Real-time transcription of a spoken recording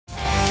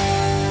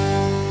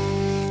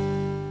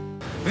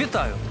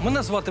Вітаю!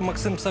 Мене звати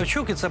Максим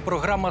Савчук і це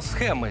програма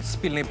 «Схеми» –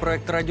 спільний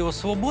проєкт Радіо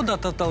Свобода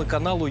та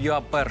телеканалу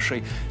 «ЮА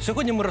Перший».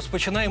 Сьогодні ми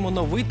розпочинаємо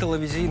новий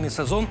телевізійний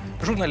сезон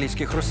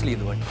журналістських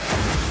розслідувань.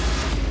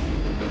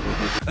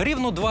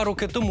 Рівно 2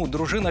 роки тому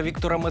дружина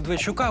Віктора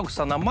Медведчука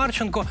Оксана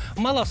Марченко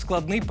мала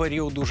складний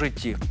період у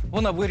житті.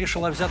 Вона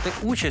вирішила взяти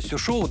участь у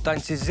шоу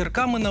 «Танці з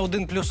зірками» на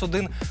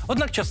 1+1,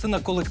 однак частина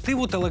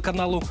колективу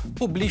телеканалу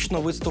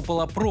публічно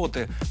виступила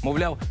проти.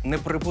 Мовляв,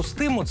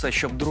 неприпустимо це,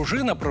 щоб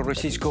дружина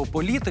проросійського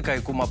політика і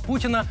кума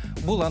Путіна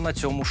була на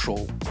цьому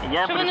шоу.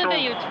 Я прийшов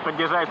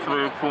підтримати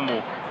свою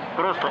куму.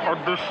 Просто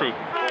від душі.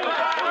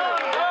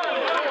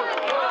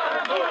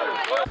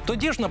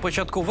 Тоді ж на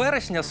початку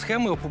вересня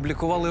 «Схеми»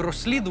 опублікували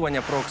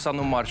розслідування про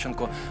Оксану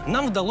Марченко.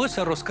 Нам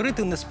вдалося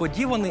розкрити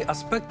несподіваний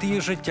аспект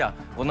її життя.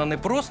 Вона не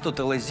просто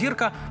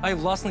телезірка, а й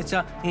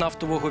власниця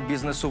нафтового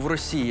бізнесу в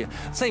Росії.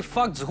 Цей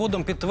факт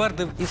згодом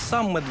підтвердив і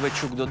сам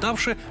Медведчук,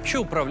 додавши,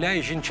 що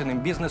управляє жінчиним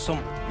бізнесом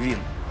він.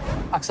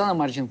 Оксана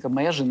Марченко,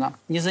 моя жена,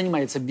 не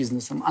займається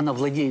бізнесом, вона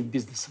володіє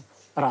бізнесом.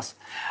 Раз.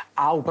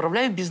 А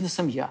управляю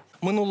бізнесом я.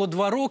 Минуло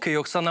 2 роки, і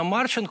Оксана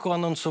Марченко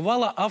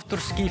анонсувала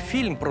авторський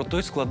фільм про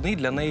той складний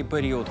для неї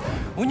період.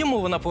 У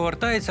ньому вона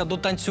повертається до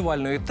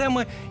танцювальної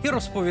теми і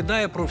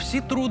розповідає про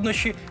всі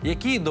труднощі,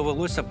 які їй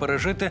довелося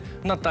пережити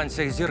на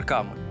танцях з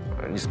зірками.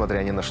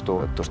 Несмотря ни на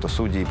что, то, что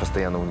судьи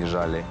постоянно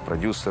унижали,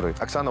 продюсеры.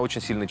 Оксана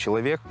очень сильный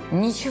человек.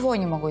 Ничего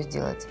не могу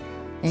сделать.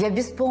 Я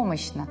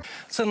безпомощна.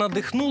 Це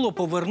надихнуло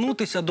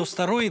повернутися до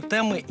старої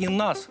теми і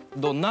нас,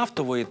 до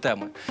нафтової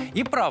теми.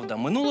 І правда,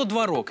 минуло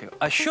 2 роки.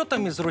 А що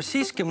там із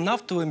російським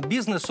нафтовим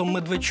бізнесом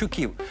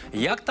Медведчуків?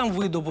 Як там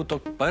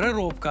видобуток,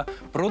 переробка?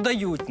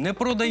 Продають, не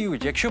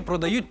продають? Якщо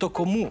продають, то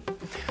кому?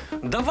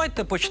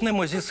 Давайте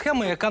почнемо зі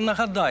схеми, яка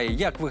нагадає,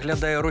 як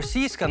виглядає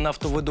російська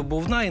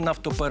нафтовидобувна і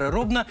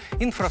нафтопереробна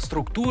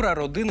інфраструктура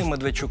родини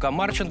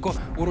Медведчука-Марченко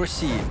у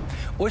Росії.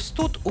 Ось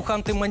тут, у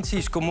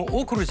Ханти-Мансійському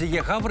окрузі,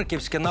 є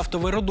Гавриківське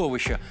нафтове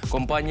родовище.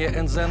 Компанія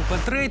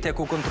НЗНП-Трейд,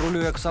 яку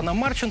контролює Оксана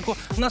Марченко,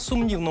 на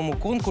сумнівному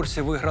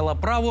конкурсі виграла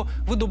право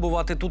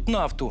видобувати тут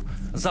нафту.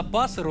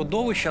 Запаси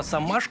родовища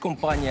сама ж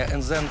компанія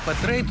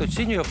НЗНП-Трейд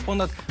оцінює в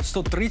понад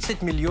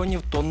 130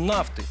 мільйонів тонн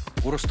нафти.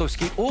 У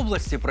Ростовській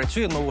області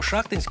працює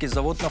Новошахтинський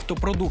завод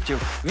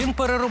нафтопродуктів. Він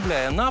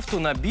переробляє нафту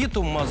на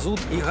бітум, мазут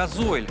і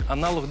газойль,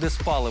 аналог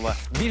диспалива.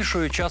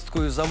 Більшою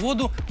часткою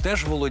заводу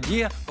теж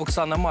володіє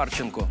Оксана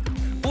Марченко.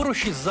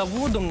 Поруч із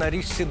заводом на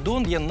річці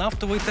Дон є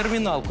нафтовий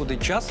термінал, куди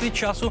час від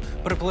часу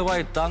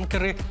припливають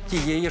танкери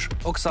тієї ж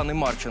Оксани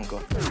Марченко.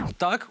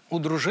 Так, у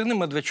дружини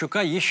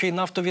Медведчука є ще й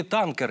нафтові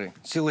танкери.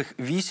 Цілих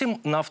 8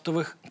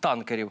 нафтових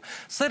танкерів.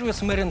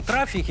 Сервіс Marine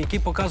Traffic, який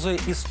показує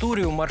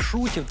історію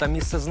маршрутів та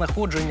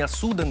місцезнаходження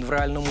суден в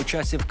реальному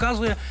часі,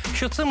 вказує,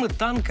 що цими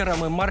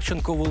танкерами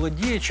Марченко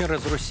володіє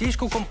через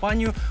російську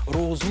компанію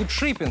Rosewood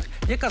Shipping,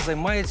 яка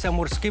займається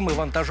морськими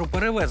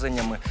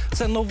вантажоперевезеннями.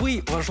 Це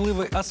новий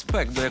важливий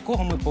аспект, до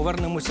якого ми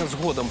повернемося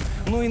згодом.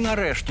 Ну і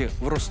нарешті,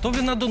 в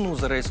Ростові-на-Дону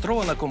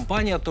зареєстрована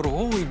компанія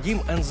 «Торговий дім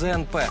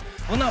НЗНП».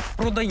 Вона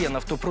продає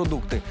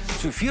нафтопродукти.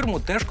 Цю фірму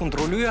теж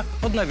контролює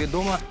одна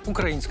відома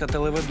українська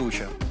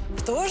телеведуча.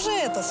 Хто ж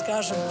це,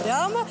 скажемо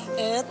прямо,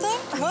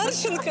 це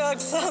Марченко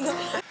Оксана.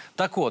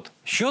 Так от,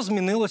 що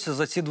змінилося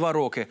за ці 2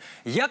 роки?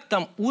 Як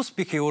там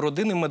успіхи у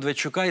родини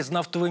Медведчука із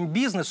нафтовим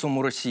бізнесом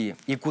у Росії?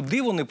 І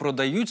куди вони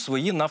продають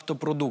свої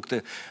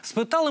нафтопродукти?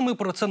 Спитали ми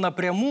про це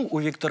напряму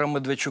у Віктора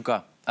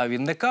Медведчука, а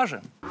він не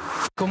каже.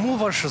 Кому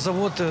ваш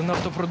завод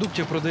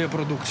нафтопродуктів продає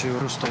продукцію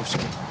ростовську?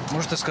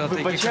 Можете сказати,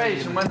 які країни?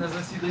 Вибачаюсь, у мене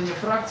засідання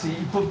фракції,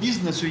 і по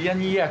бізнесу я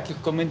ніяких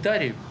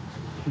коментарів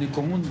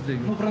нікому не даю.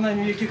 Ну,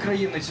 принаймні, які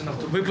країни ці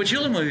нафтопродукти? Ви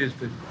почули мою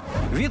відповідь?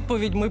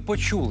 Відповідь ми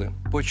почули.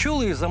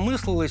 Почули і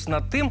замислились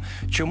над тим,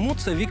 чому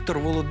це Віктор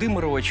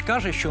Володимирович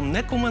каже, що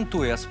не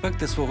коментує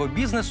аспекти свого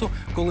бізнесу,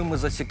 коли ми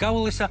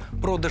зацікавилися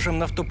продажем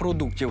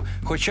нафтопродуктів.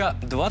 Хоча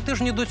 2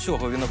 тижні до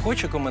цього він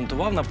охоче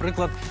коментував,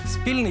 наприклад,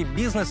 спільний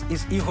бізнес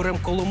із Ігорем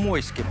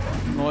Коломойським.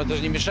 Ну, це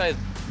ж не мешає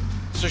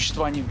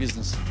существуванню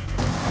бізнесу.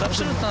 Це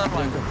абсолютно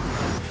нормально.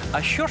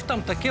 А що ж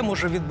там таке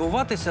може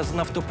відбуватися з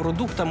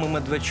нафтопродуктами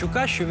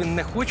Медведчука, що він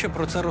не хоче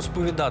про це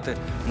розповідати?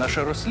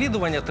 Наше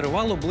розслідування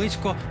тривало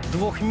близько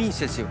 2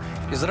 місяців.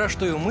 І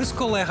зрештою ми з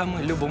колегами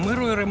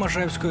Любомирою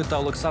Ремажевською та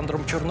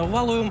Олександром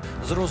Чорноваловим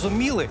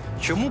зрозуміли,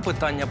 чому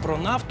питання про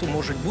нафту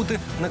можуть бути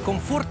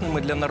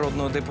некомфортними для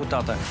народного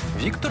депутата.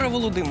 Вікторе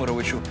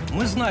Володимировичу,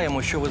 ми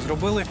знаємо, що ви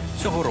зробили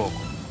цього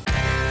року.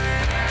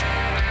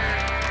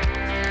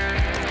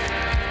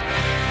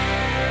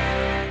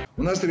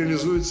 У нас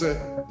реализуются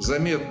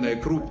заметные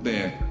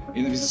крупные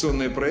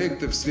инвестиционные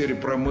проекты в сфере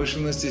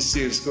промышленности,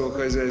 сельского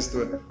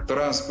хозяйства,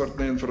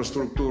 транспортной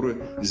инфраструктуры,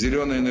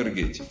 зеленой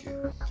энергетики.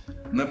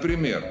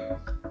 Например,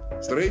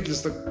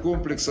 Строительство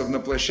комплексов на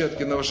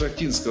площадке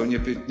Новошахтинского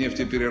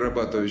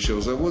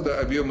нефтеперерабатывающего завода,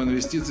 объем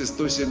инвестиций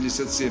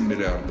 177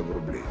 миллиардов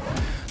рублей.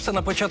 Це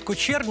на початку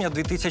червня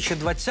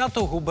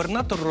 2020-го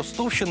губернатор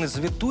Ростовщини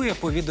звітує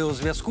по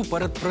відеозв'язку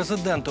перед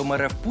президентом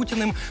РФ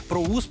Путіним про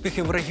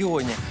успіхи в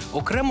регіоні.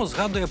 Окремо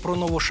згадує про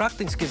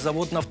Новошахтинський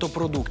завод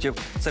нафтопродуктів.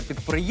 Це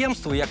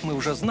підприємство, як ми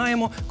вже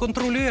знаємо,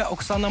 контролює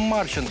Оксана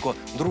Марченко,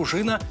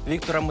 дружина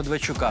Віктора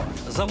Медведчука.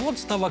 Завод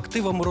став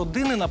активом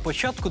родини на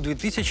початку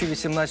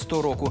 2018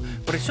 року.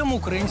 При цьому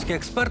українські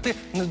експерти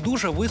не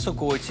дуже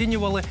високо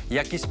оцінювали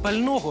якість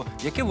пального,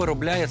 яке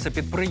виробляє це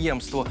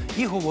підприємство,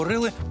 і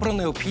говорили про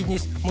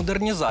необхідність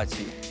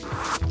модернізації.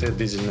 Те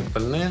дизельне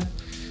пальне,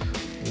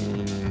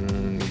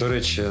 до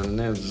речі,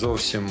 не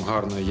зовсім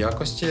гарної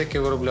якості, яке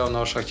виробляв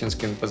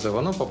Новошахтинський НПЗ,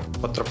 воно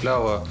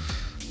потрапляло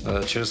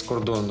через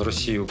кордон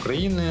Росії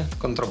України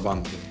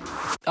контрабандою.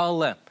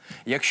 Але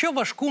якщо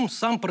ваш кум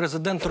сам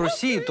президент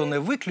Росії, то не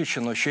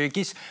виключено, що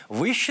якісь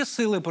вищі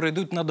сили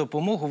прийдуть на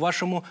допомогу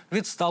вашому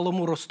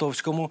відсталому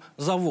ростовському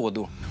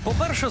заводу.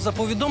 По-перше, за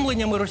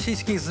повідомленнями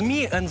російських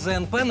ЗМІ,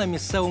 НЗНП на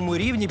місцевому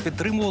рівні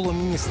підтримувало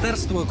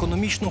Міністерство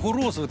економічного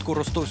розвитку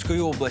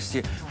Ростовської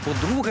області.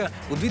 По-друге,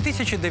 у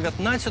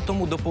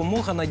 2019-му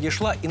допомога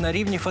надійшла і на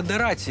рівні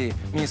Федерації.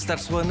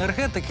 Міністерство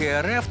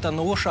енергетики, РФ та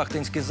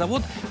Новошахтинський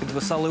завод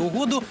підписали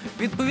угоду.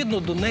 Відповідно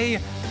до неї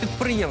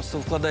підприємство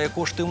вкладає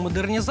кошти у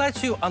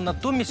модернізацію, а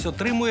натомість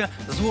отримує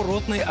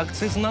зворотний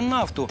акциз на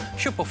нафту,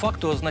 що по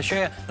факту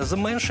означає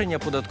зменшення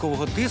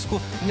податкового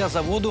тиску для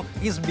заводу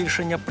і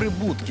збільшення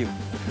прибутків.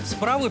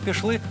 Справи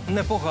пішли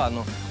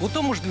непогано. У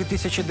тому ж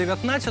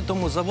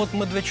 2019-му завод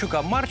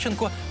Медведчука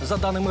Марченко, за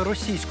даними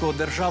російського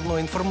державного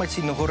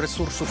інформаційного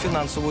ресурсу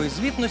фінансової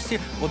звітності,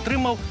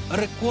 отримав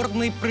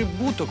рекордний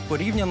прибуток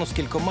порівняно з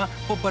кількома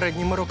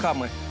попередніми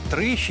роками –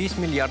 3,6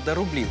 мільярда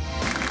рублів.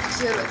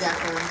 Щиро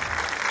дякую.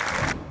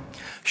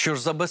 Що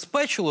ж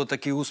забезпечило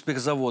такий успіх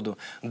заводу?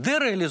 Де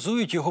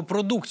реалізують його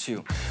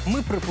продукцію?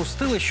 Ми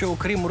припустили, що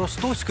окрім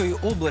Ростовської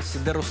області,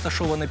 де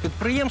розташоване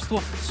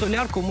підприємство,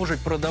 солярку можуть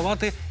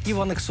продавати і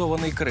в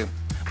анексований Крим.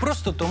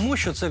 Просто тому,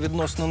 що це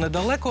відносно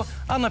недалеко,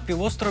 а на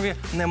півострові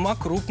нема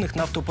крупних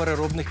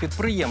нафтопереробних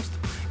підприємств.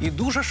 І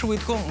дуже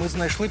швидко ми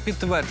знайшли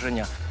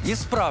підтвердження. І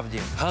справді,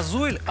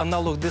 газойль,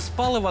 аналог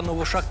диспалива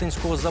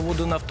Новошахтинського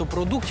заводу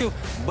нафтопродуктів,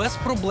 без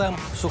проблем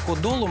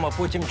суходолом, а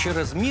потім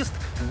через міст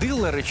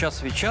дилери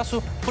час від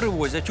часу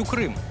привозять у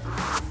Крим.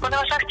 По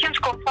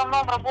Новошахтинску в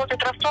основном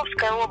работает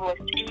Ростовская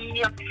область,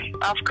 и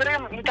в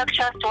Крым не так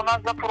часто у нас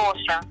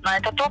запросы на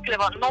это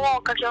топливо,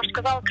 но, как я уже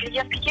сказала,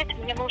 клиент есть,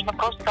 мне нужно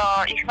просто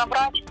их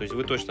набрать. То есть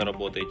вы точно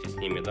работаете с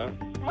ними, да?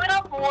 Мы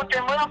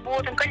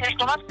работаем,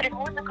 конечно, у нас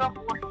прямой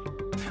договор.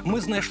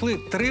 Ми знайшли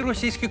 3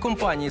 російські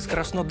компанії з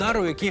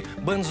Краснодару, які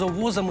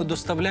бензовозами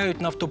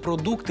доставляють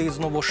нафтопродукти із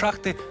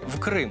Новошахти в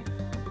Крим.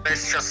 Я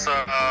сейчас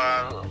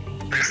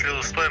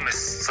пришлю стоимость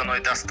с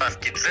ценой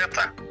доставки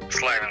джета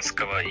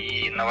Славянского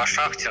и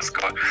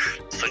Новошахтинского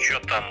с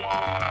учетом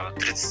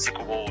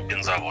 30-кубового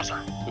бензовоза.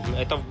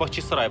 Это в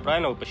Бахчисарае,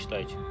 правильно вы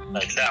посчитаете?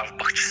 Да, в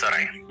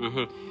Бахчисарае.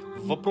 Угу.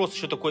 Вопрос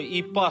еще такой,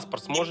 и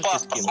паспорт сможете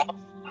скинуть?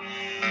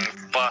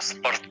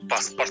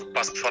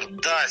 Паспорт,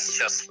 да,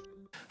 сейчас.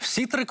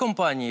 Всі 3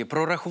 компанії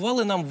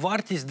прорахували нам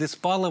вартість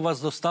диспалива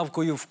з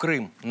доставкою в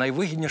Крим.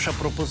 Найвигідніша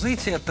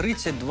пропозиція –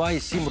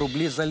 32,7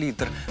 рублі за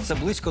літр. Це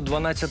близько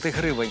 12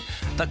 гривень.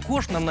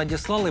 Також нам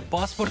надіслали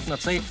паспорт на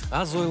цей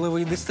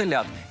газойловий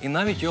дистилят і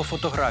навіть його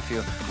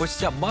фотографію. Ось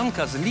ця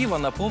банка зліва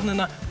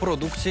наповнена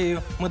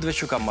продукцією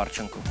Медведчука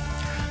Марченко.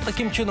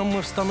 Таким чином ми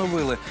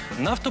встановили,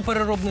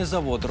 нафтопереробний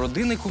завод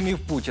родини кумів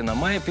Путіна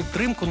має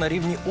підтримку на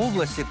рівні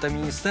області та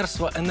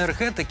Міністерства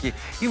енергетики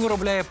і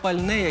виробляє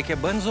пальне, яке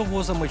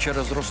бензовозами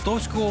через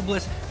Ростовську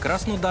область,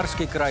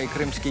 Краснодарський край і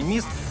Кримський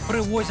міст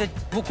привозять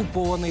в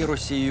окупований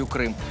Росією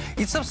Крим.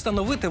 І це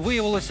встановити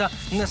виявилося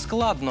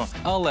нескладно.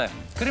 Але,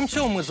 крім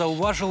цього, ми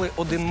зауважили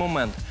один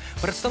момент.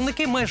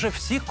 Представники майже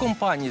всіх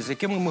компаній, з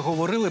якими ми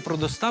говорили про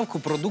доставку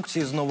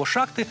продукції з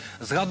Новошахти,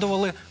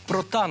 згадували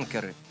про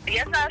танкери.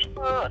 Я знаю,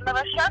 что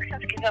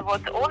Новошахтинский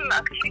завод, он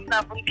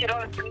активно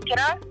бункирует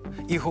танкера.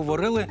 І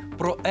говорили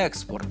про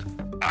експорт.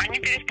 Они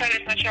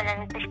перестали сначала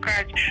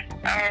выпускать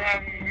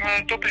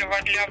топливо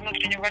для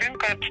внутреннего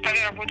рынка, стали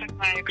работать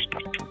на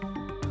экспорт.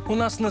 У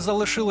нас не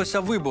залишилося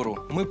вибору.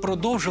 Ми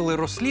продовжили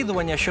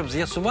розслідування, щоб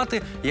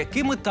з'ясувати,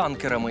 якими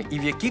танкерами і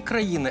в які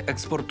країни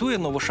експортує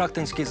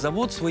Новошахтинський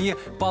завод свої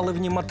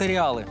паливні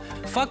матеріали.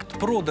 Факт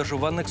продажу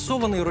в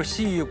анексований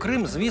Росією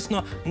Крим,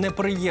 звісно,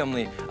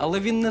 неприємний. Але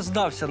він не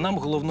здався нам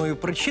головною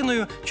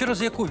причиною,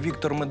 через яку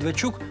Віктор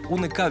Медведчук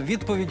уникав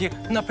відповіді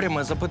на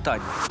пряме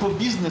запитання. По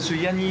бізнесу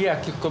я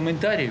ніяких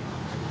коментарів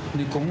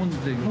нікому не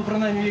даю. Ну,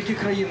 принаймні, в які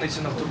країни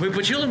ці нафтопродукти? Ви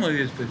почули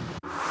мою відповідь?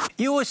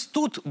 І ось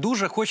тут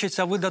дуже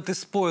хочеться видати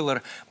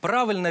спойлер.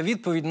 Правильна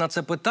відповідь на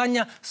це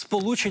питання –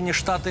 Сполучені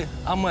Штати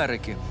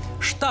Америки.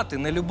 Штати,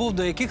 нелюбов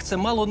до яких це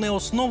мало не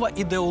основа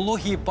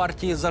ідеології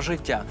партії «За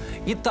життя».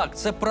 І так,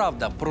 це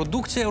правда.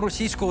 Продукція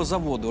російського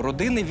заводу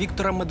родини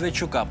Віктора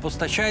Медведчука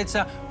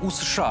постачається у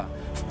США,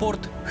 в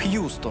порт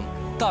Х'юстон,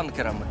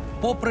 танкерами.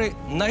 Попри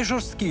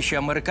найжорсткіші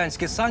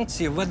американські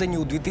санкції, введені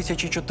у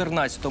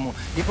 2014-му,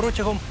 і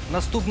протягом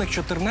наступних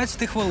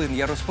 14 хвилин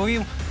я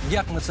розповім,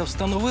 як ми це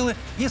встановили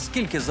і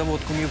скільки завод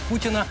кумів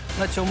Путіна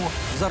на цьому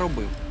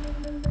заробив.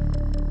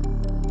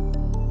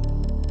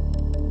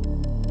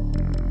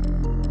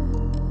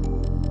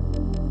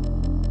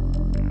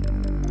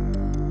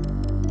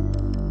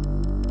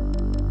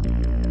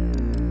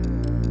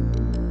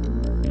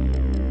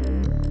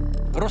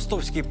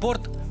 Ростовський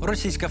порт,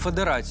 Російська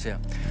Федерація.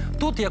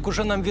 Тут, як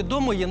уже нам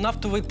відомо, є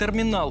нафтовий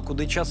термінал,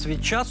 куди час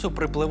від часу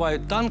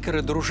припливають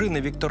танкери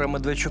дружини Віктора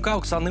Медведчука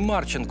Оксани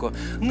Марченко.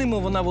 Ними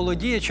вона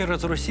володіє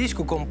через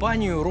російську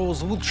компанію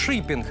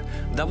Shipping.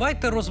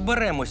 Давайте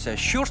розберемося,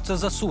 що ж це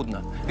за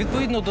судна.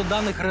 Відповідно до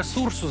даних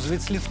ресурсу з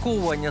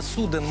відслідковування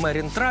суден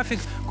Marine Traffic,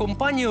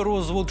 компанія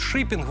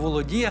Shipping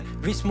володіє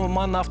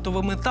 8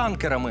 нафтовими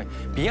танкерами.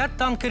 5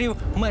 танкерів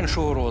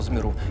меншого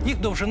розміру. Їх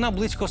довжина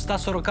близько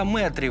 140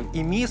 метрів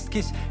і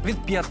місткість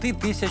від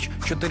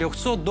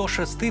 5400 до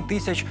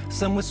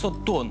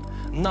 6700 тонн.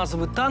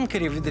 Назви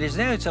танкерів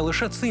відрізняються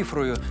лише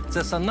цифрою.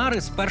 Це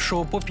санари з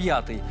 1 по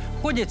 5.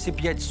 Ходять ці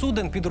 5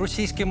 суден під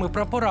російськими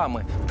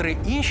прапорами. 3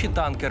 інші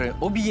танкери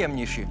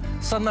об'ємніші.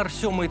 Санар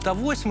 7 та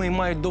 8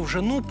 мають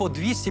довжину по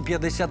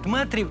 250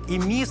 метрів і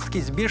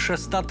місткість більше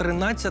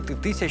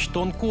 113 тисяч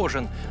тонн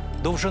кожен.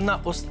 Довжина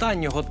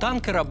останнього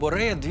танкера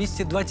Борея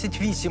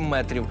 228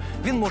 метрів.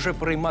 Він може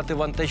приймати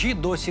вантажі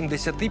до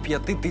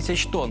 75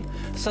 тисяч тонн.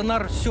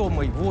 Санар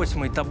 7,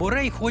 8 та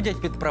Борей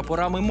ходять під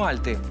прапорами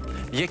Мальти.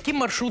 Які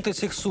маршрути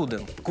цих суден?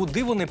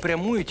 Куди вони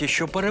прямують і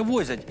що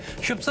перевозять?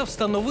 Щоб це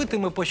встановити,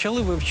 ми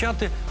почали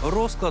вивчати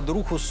розклад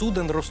руху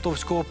суден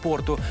Ростовського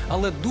порту.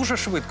 Але дуже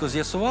швидко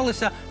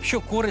з'ясувалося, що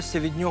користі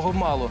від нього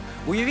мало.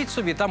 Уявіть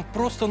собі, там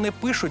просто не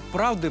пишуть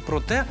правди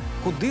про те,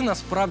 куди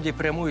насправді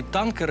прямують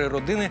танкери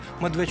родини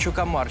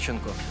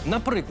Медведчука-Марченко.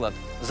 Наприклад,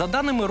 за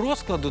даними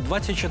розкладу,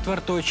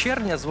 24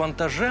 червня з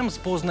вантажем з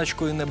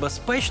позначкою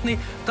 «Небезпечний»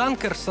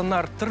 танкер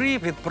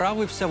 «Санар-3»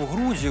 відправився в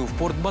Грузію, в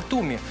порт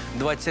Батумі.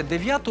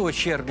 29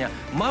 червня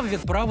мав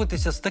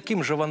відправитися з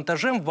таким же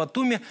вантажем в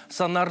Батумі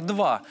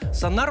 «Санар-2».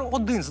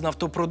 «Санар-1» з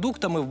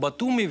нафтопродуктами в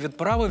Батумі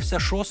відправився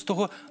 6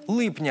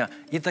 липня.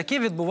 І таке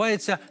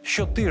відбувається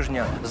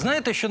щотижня.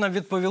 Знаєте, що нам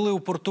відповіли у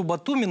порту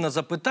Батумі на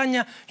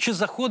запитання, чи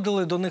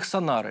заходили до них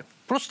санари?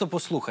 Просто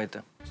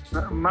послухайте.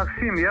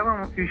 Максим, я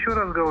вам еще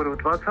раз говорю, в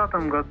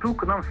 2020 году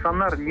к нам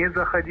Санар не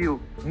заходил.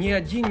 Ни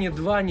 1, ни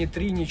 2, ни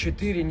 3, ни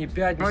 4, ни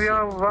 5, ни 7. Но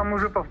я вам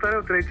уже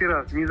повторяю 3-й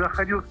раз, не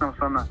заходил к нам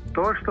Санар.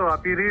 То, что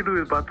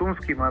оперирует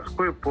Батумский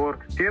морской порт,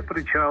 те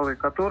причалы,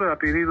 которые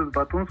оперируют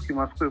Батумский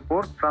морской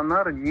порт,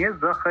 Санар не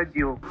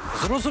заходил.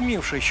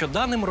 Зрозумівши, що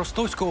даним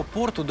ростовського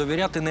порту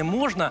довіряти не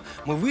можна,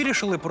 ми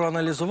вирішили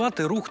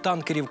проаналізувати рух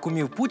танкерів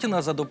кумів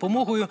Путіна за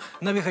допомогою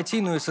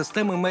навігаційної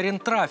системи Marine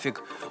Traffic.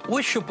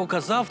 Ось що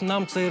показав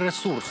нам цей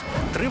ресурс.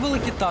 3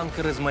 великі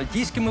танкери з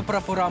мальтійськими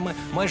прапорами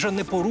майже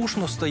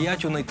непорушно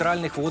стоять у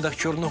нейтральних водах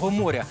Чорного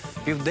моря,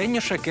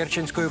 південніше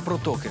Керченської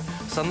протоки.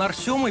 Санар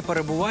 7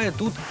 перебуває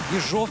тут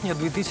із жовтня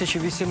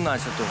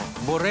 2018-го,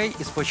 Борей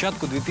із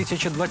початку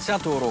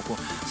 2020 року.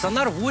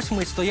 Санар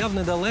 8 стояв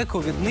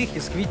недалеко від них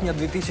із квітня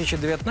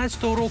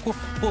 2019 року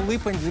по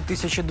липень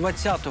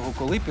 2020-го,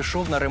 коли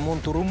пішов на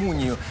ремонт у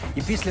Румунію.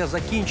 І після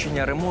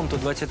закінчення ремонту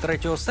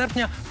 23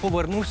 серпня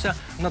повернувся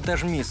на те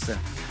ж місце.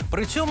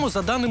 При цьому,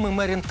 за даними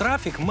Marine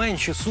Traffic,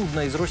 менші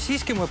судна із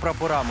російськими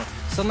прапорами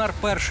Санар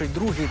 1,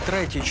 2,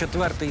 3,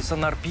 4 і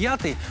Санар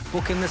 5,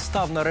 поки не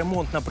став на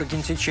ремонт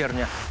наприкінці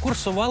червня,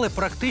 курсували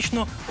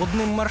практично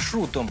одним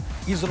маршрутом.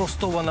 Із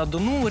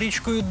Ростова-на-Дону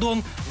річкою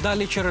Дон,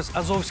 далі через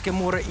Азовське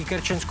море і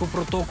Керченську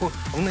протоку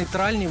в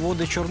нейтральні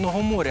води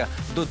Чорного моря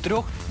до 3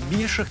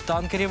 більших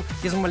танкерів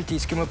із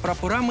мальтійськими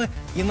прапорами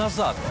і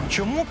назад.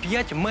 Чому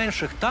 5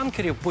 менших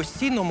танкерів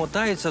постійно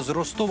мотаються з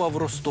Ростова в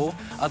Ростов,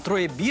 а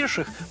 3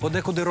 більших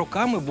подекуди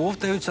роками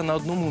бовтаються на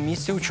одному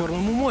місці у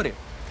Чорному морі?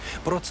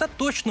 Про це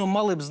точно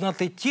мали б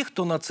знати ті,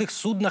 хто на цих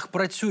суднах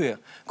працює.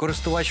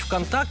 Користувач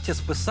ВКонтакті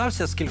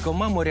списався з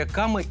кількома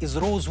моряками із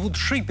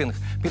Shipping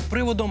під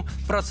приводом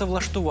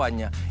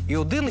працевлаштування. І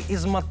один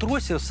із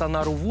матросів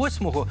Санару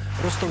 8-го,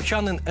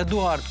 ростовчанин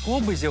Едуард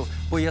Кобизєв,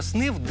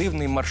 пояснив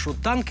дивний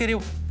маршрут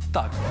танкерів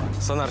так.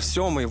 Санар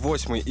 7,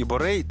 8 і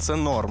Борей – це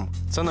норм.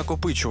 Це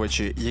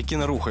накопичувачі, які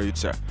не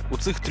рухаються. У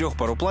цих 3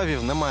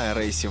 пароплавів немає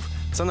рейсів.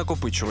 Це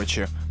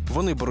накопичувачі.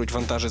 Вони беруть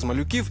вантажі з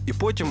малюків і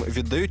потім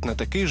віддають на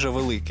такий же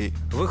великий.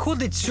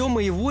 Виходить,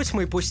 7 і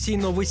 8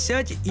 постійно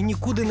висять і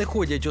нікуди не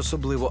ходять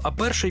особливо, а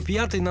 1 і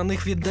 5 на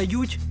них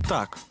віддають?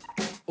 Так.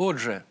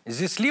 Отже,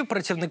 зі слів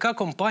працівника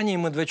компанії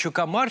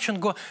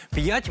Медведчука-Марченко,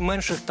 5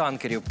 менших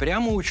танкерів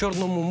прямо у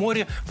Чорному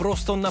морі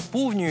просто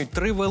наповнюють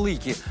 3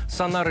 великі –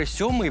 Санари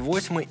 7,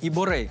 8 і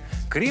Борей.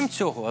 Крім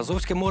цього,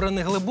 Азовське море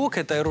не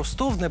глибоке, та й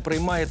Ростов не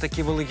приймає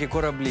такі великі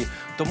кораблі.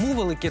 Тому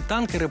великі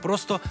танкери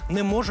просто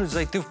не можуть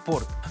зайти в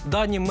порт.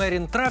 Дані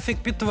Marine Traffic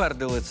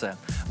підтвердили це.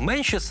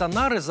 Менші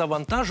санари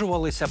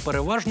завантажувалися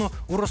переважно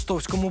у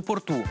Ростовському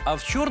порту, а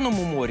в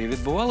Чорному морі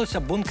відбувалося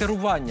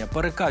бункерування,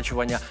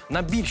 перекачування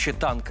на більші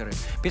танкери.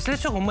 Після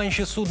цього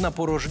менші судна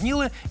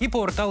порожніли і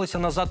поверталися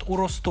назад у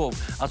Ростов,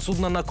 а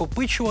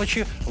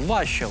судна-накопичувачі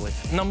важчали.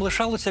 Нам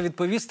лишалося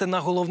відповісти на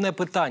головне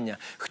питання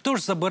 – хто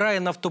ж забирає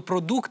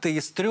нафтопродукти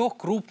із 3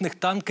 крупних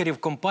танкерів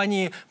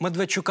компанії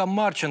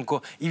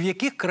Медведчука-Марченко і в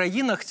яких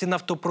країнах ці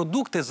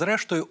нафтопродукти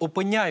зрештою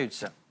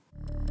опиняються?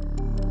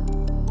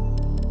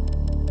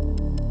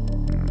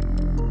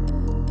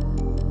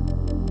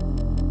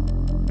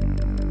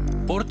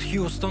 Порт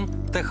Х'юстон,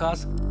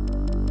 Техас,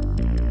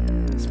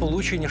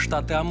 Сполучені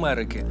Штати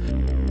Америки.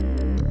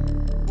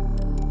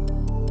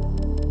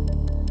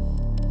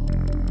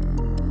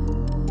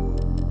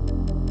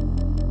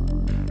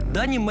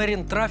 Дані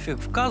Marine Traffic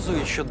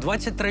вказують, що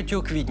 23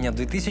 квітня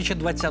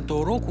 2020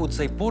 року у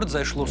цей порт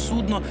зайшло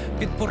судно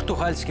під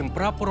португальським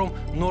прапором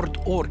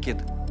Nord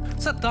Orchid.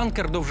 Це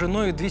танкер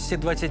довжиною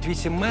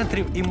 228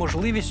 метрів і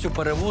можливістю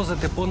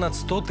перевозити понад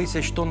 100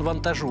 тисяч тонн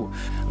вантажу.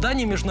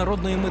 Дані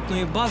міжнародної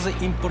митної бази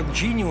Import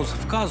Genius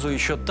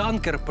вказують, що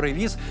танкер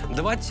привіз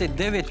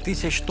 29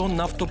 тисяч тонн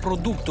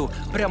нафтопродукту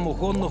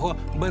прямогонного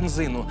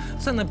бензину.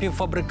 Це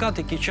напівфабрикат,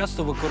 який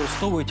часто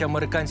використовують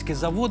американські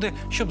заводи,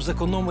 щоб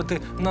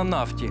зекономити на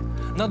нафті.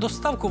 На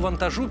доставку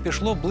вантажу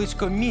пішло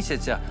близько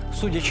місяця.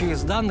 Судячи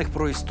із даних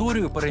про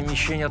історію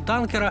переміщення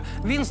танкера,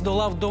 він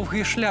здолав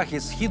довгий шлях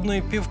із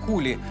східної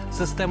півкулі.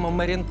 Система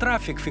Marine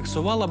Traffic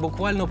фіксувала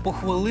буквально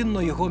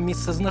похвилинно його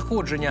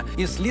місцезнаходження,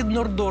 і слід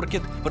Nord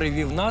Orchid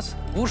привів нас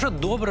в уже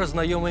добре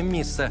знайоме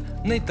місце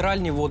 –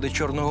 нейтральні води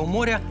Чорного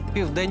моря,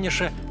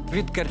 південніше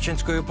від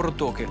Керченської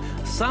протоки.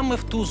 Саме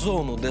в ту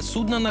зону, де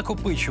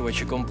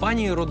судна-накопичувачі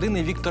компанії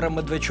родини Віктора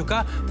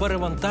Медведчука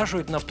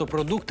перевантажують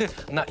нафтопродукти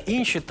на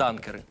інші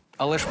танкери.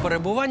 Але ж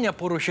перебування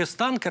поруч із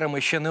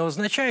танкерами ще не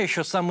означає,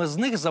 що саме з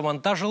них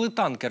завантажили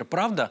танкер,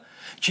 правда?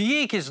 Чи є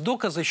якісь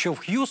докази, що в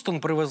Х'юстон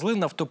привезли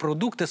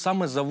нафтопродукти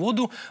саме з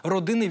заводу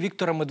родини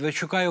Віктора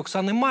Медведчука і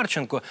Оксани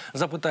Марченко,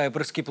 запитає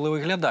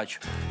прискіпливий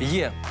глядач.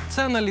 Є.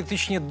 Це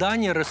аналітичні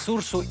дані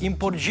ресурсу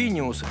Import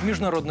Genius,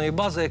 міжнародної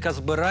бази, яка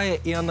збирає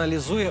і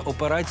аналізує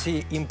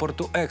операції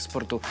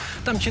імпорту-експорту.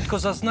 Там чітко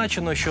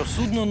зазначено, що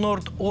судно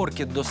Nord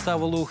Orchid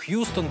доставило у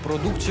Х'юстон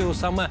продукцію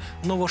саме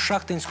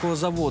Новошахтинського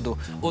заводу.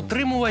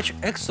 Отримувач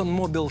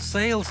ExxonMobil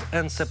Sales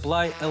and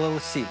Supply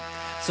LLC.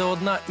 Це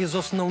одна із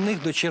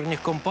основних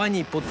дочірніх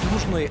компаній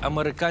потужної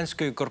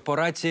американської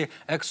корпорації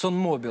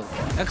ExxonMobil.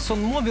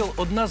 ExxonMobil –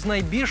 одна з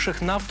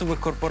найбільших нафтових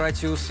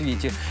корпорацій у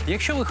світі.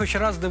 Якщо ви хоч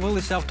раз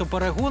дивилися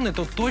автоперегони,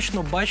 то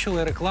точно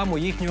бачили рекламу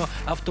їхнього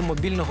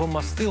автомобільного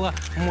мастила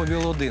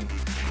Mobil-1.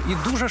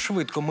 І дуже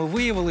швидко ми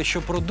виявили,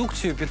 що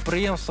продукцію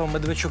підприємства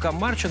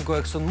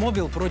Медведчука-Марченко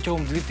ExxonMobil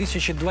протягом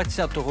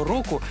 2020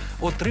 року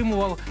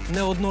отримував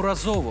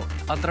неодноразово,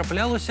 а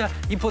траплялося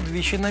і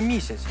подвічі на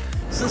місяць.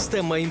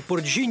 Система Import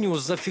Genius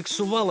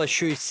зафіксувала,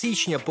 що із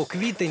січня по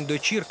квітень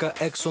дочірка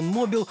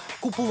ExxonMobil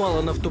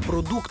купувала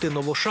нафтопродукти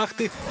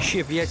Новошахти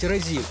ще 5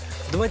 разів.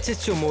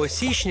 27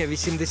 січня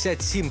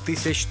 87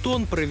 тисяч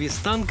тонн привіз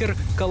танкер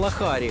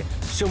 «Калахарі».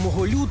 7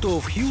 лютого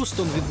в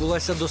Х'юстон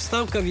відбулася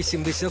доставка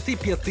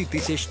 85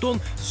 тисяч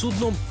тонн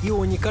судном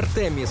 «Іонік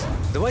Артеміс».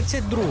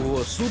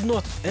 22-го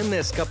судно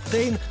 «НС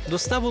Каптейн»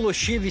 доставило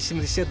ще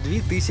 82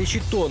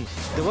 тисячі тонн.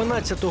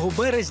 12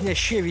 березня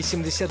ще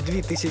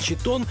 82 тисячі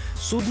тонн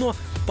судно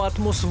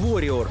 «Патмос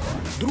Воріор».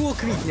 2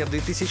 квітня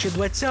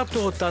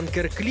 2020-го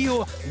танкер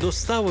 «Кліо»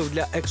 доставив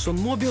для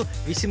ExxonMobil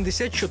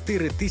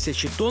 84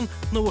 тисячі тонн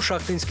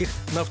новошахтинських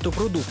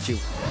нафтопродуктів.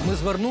 Ми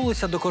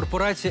звернулися до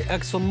корпорації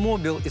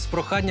ExxonMobil із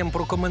проханням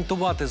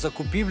прокоментувати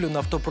закупівлю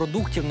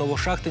нафтопродуктів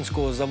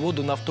Новошахтинського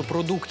заводу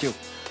нафтопродуктів.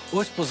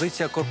 Ось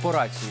позиція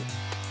корпорації.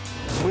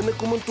 Ми не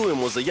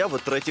коментуємо заяви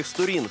третіх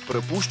сторін,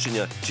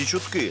 припущення чи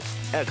чутки.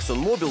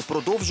 ExxonMobil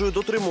продовжує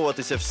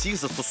дотримуватися всіх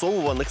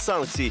застосовуваних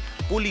санкцій.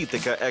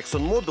 Політика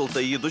ExxonMobil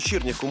та її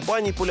дочірніх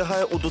компаній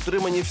полягає у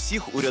дотриманні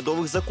всіх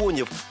урядових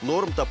законів,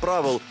 норм та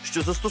правил,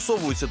 що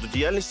застосовуються до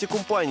діяльності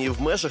компанії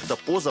в межах та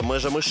поза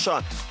межами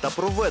США, та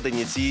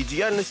проведення цієї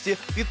діяльності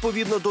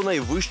відповідно до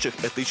найвищих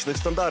етичних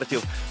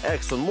стандартів.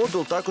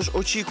 ExxonMobil також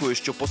очікує,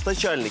 що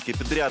постачальники,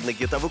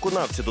 підрядники та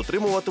виконавці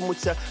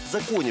дотримуватимуться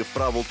законів,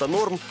 правил та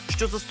норм,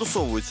 що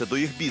застосовуються до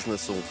їх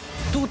бізнесу.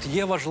 Тут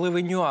є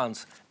важливий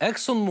нюанс.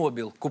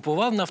 ExxonMobil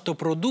купував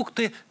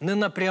нафтопродукти не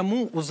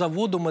напряму у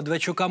заводу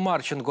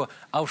Медведчука-Марченко,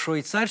 а в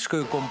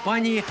швейцарської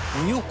компанії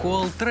New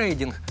Coal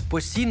Trading,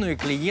 постійної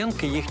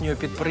клієнтки їхнього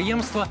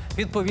підприємства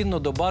відповідно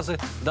до бази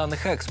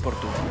даних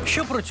експорту.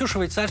 Що про цю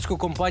швейцарську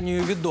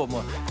компанію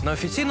відомо? На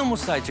офіційному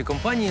сайті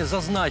компанії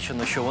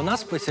зазначено, що вона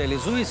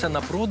спеціалізується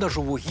на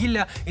продажу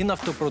вугілля і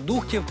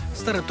нафтопродуктів з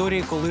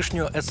території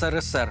колишнього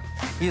СРСР.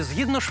 І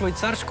згідно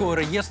швейцарського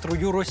реєстру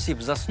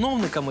юросіб,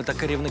 засновниками та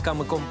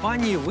керівниками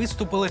компанії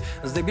виступили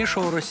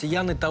здебільшого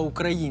росіяни та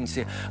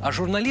українці. А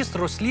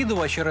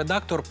журналіст-розслідувач і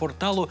редактор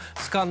порталу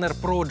Scanner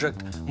Project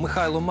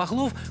Михайло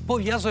Маглов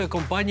пов'язує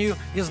компанію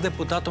із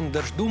депутатом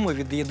Держдуми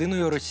від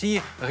 «Єдиної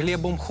Росії»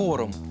 Глебом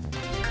Хором.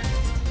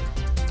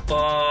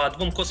 По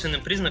двум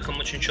косвенным признакам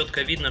очень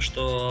четко видно,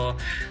 что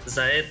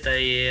за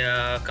этой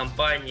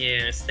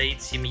компанией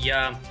стоит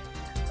семья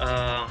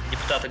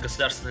депутата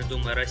Государственной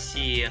Думы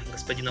России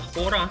господина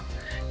Хора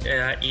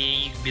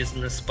и их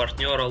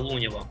бизнес-партнера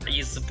Лунева.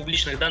 Из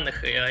публичных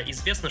данных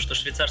известно, что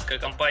швейцарская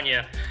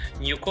компания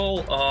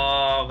Newcall,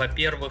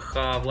 во-первых,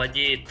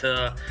 владеет,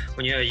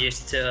 у нее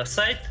есть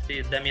сайт,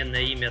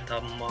 доменное имя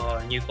там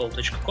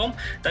newcall.com,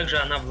 также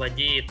она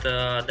владеет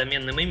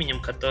доменным именем,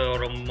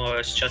 которым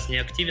сейчас не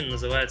активен,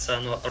 называется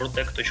оно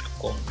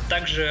rutec.com.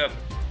 Также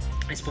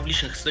из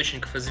публичных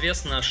источников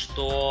известно,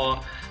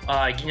 что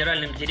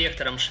генеральным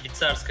директором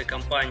швейцарской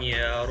компании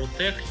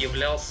Rutec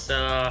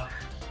являлся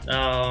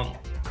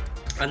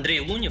Андрей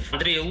Лунев.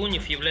 Андрей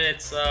Лунев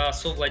является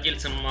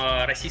совладельцем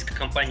российской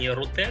компании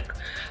Rutec.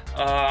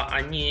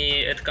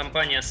 Эта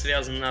компания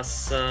связана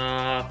с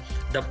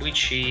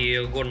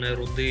добычей горной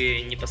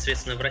руды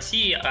непосредственно в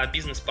России, а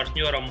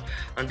бизнес-партнером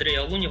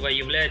Андрея Лунева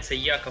является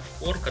Яков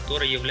Хор,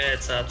 который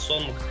является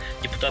отцом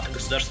депутата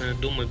Государственной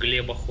Думы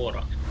Глеба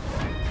Хора.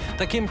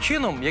 Таким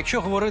чином,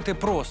 якщо говорити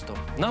просто,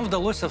 нам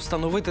вдалося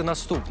встановити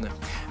наступне.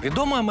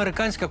 Відома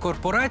американська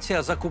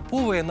корпорація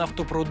закуповує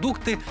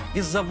нафтопродукти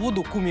із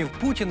заводу кумів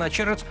Путіна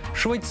через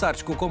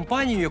швейцарську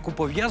компанію, яку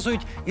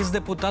пов'язують із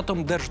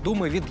депутатом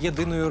Держдуми від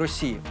 «Єдиної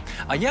Росії».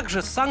 А як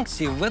же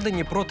санкції,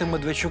 введені проти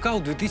Медведчука у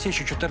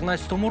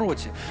 2014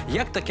 році?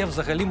 Як таке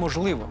взагалі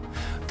можливо?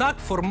 Так,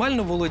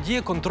 формально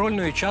володіє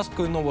контрольною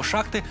часткою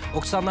новошахти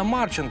Оксана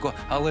Марченко,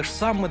 але ж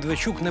сам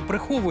Медведчук не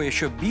приховує,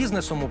 що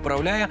бізнесом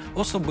управляє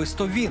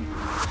особисто він.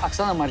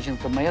 Оксана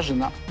Марченко, моя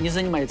жена, не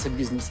занимается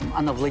бизнесом,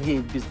 она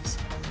владеет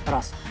бизнесом.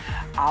 Раз.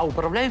 А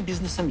управляю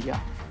бизнесом я.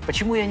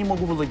 Почему я не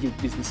могу владеть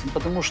бизнесом?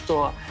 Потому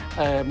что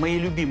мои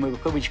любимые, в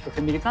кавычках,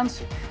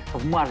 американцы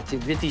в марте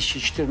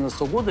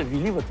 2014 года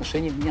ввели в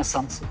отношении меня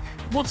санкции.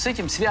 Вот с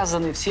этим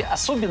связаны все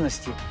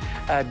особенности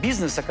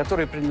бизнеса,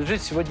 который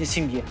принадлежит сегодня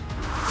семье.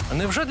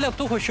 Невже для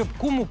того, щоб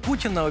куму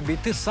Путіна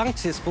обійти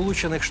санкції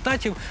Сполучених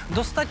Штатів,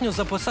 достатньо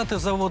записати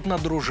завод на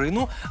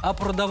дружину, а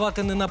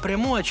продавати не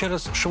напряму, а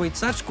через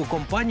швейцарську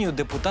компанію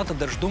депутата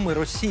Держдуми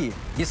Росії?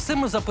 Із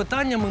цими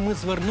запитаннями ми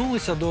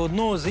звернулися до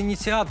одного з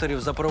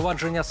ініціаторів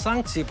запровадження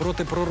санкцій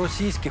проти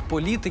проросійських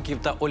політиків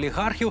та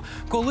олігархів,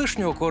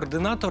 колишнього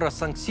координатора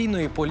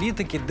санкційної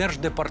політики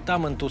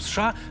Держдепартаменту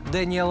США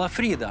Деніела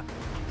Фріда.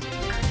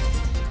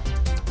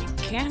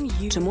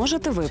 Чи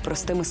можете ви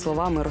простими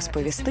словами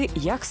розповісти,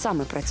 як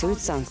саме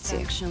працюють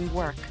санкції?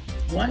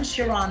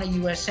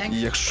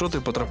 Якщо ти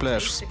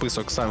потрапляєш в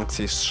список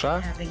санкцій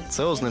США,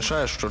 це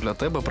означає, що для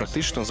тебе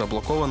практично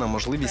заблокована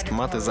можливість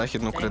мати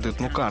західну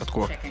кредитну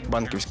картку,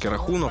 банківський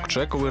рахунок,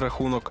 чековий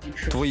рахунок.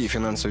 Твої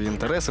фінансові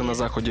інтереси на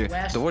Заході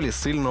доволі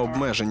сильно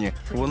обмежені,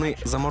 вони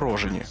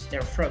заморожені.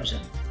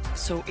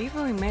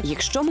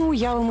 Якщо ми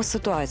уявимо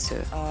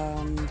ситуацію,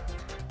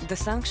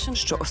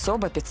 що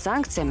особа під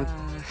санкціями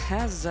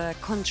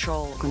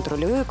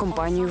контролює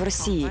компанію в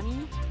Росії,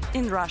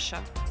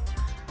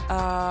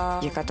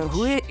 яка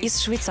торгує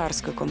із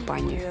швейцарською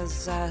компанією.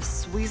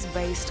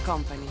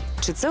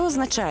 Чи це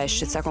означає,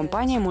 що ця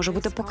компанія може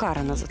бути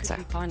покарана за це?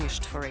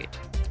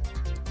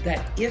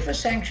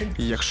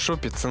 Якщо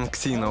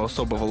підсанкційна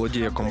особа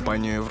володіє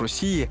компанією в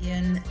Росії,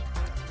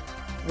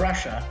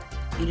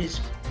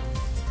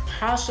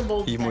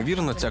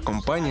 ймовірно, ця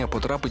компанія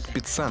потрапить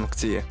під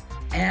санкції.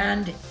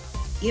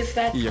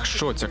 І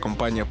якщо ця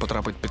компанія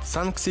потрапить під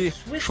санкції,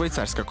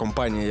 швейцарська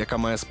компанія, яка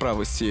має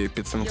справи з цією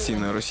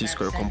підсанкційною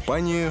російською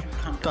компанією,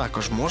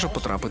 також може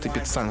потрапити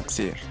під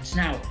санкції.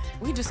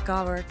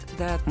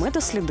 Ми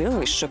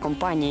дослідили, що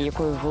компанія,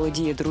 якою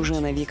володіє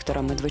дружина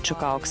Віктора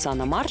Медведчука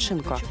Оксана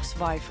Марченко,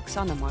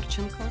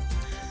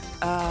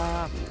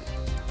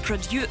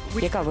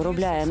 яка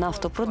виробляє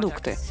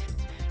нафтопродукти,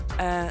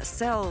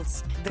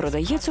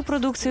 продає цю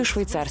продукцію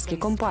швейцарській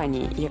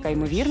компанії, яка,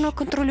 ймовірно,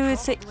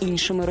 контролюється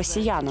іншими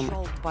росіянами.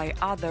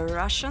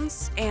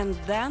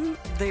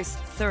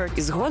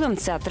 І згодом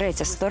ця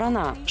третя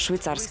сторона,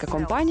 швейцарська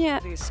компанія,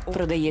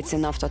 продає ці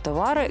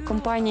нафтотовари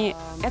компанії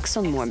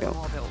ExxonMobil.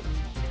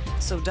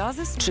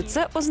 Чи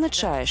це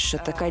означає, що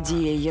така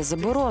дія є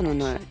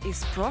забороненою?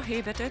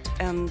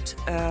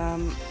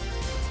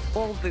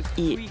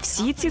 І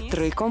всі ці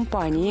три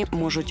компанії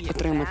можуть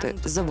отримати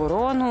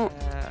заборону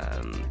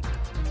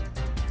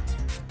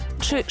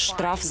чи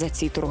штраф за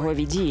ці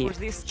торгові дії?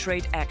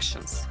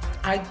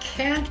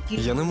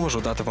 Я не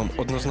можу дати вам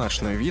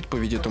однозначної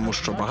відповіді, тому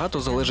що багато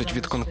залежить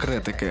від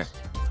конкретики.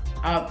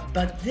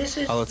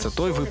 Але це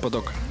той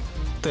випадок.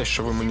 Те,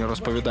 що ви мені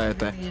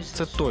розповідаєте,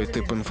 це той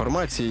тип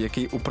інформації,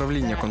 який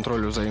управління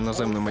контролю за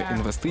іноземними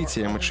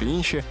інвестиціями чи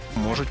інші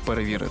можуть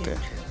перевірити.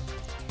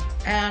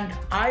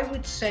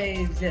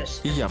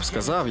 І я б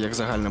сказав, як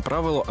загальне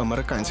правило,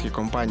 американські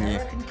компанії,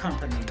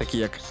 такі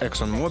як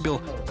ExxonMobil,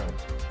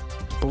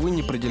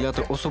 повинні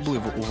приділяти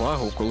особливу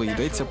увагу, коли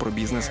йдеться про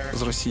бізнес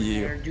з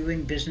Росією.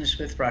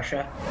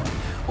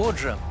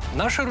 Отже,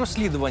 наше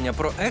розслідування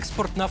про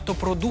експорт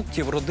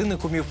нафтопродуктів родини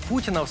кумів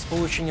Путіна в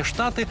Сполучені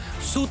Штати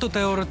суто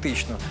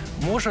теоретично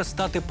може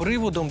стати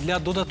приводом для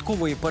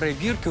додаткової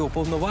перевірки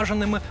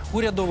уповноваженими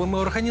урядовими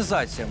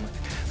організаціями.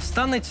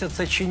 станеться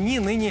це чи ні,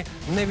 нині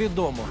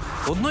невідомо.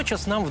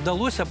 Водночас нам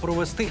вдалося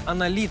провести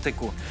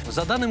аналітику.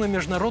 За даними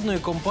міжнародної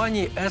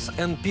компанії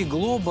S&P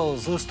Global,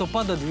 з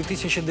листопада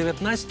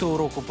 2019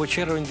 року по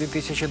червень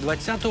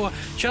 2020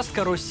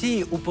 частка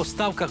Росії у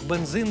поставках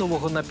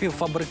бензинового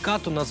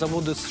напівфабрикату на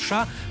заводи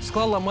США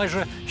склала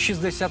майже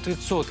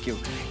 60%.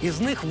 Із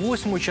них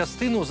 8-му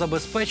частину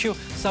забезпечив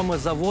саме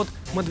завод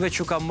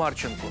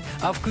Медведчука-Марченко.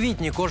 А в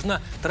квітні кожна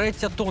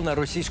 3-я тонна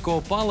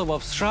російського палива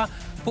в США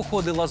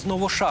походила з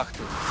новошахти.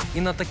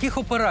 І на таких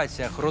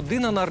операціях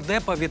родина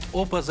нардепа від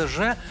ОПЗЖ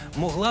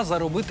могла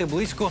заробити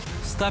близько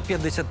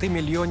 150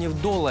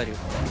 мільйонів доларів.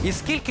 І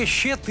скільки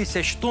ще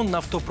тисяч тонн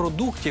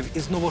нафтопродуктів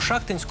із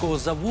новошахтинського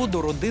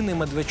заводу родини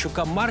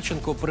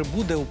Медведчука-Марченко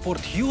прибуде у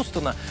порт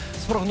Х'юстона,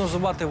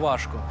 спрогнозувати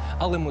важко.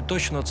 Але ми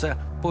точно це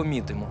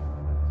помітимо.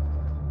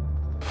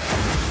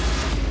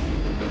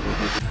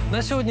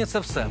 На сьогодні це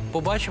все.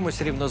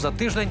 Побачимось рівно за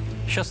тиждень.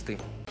 Щасти!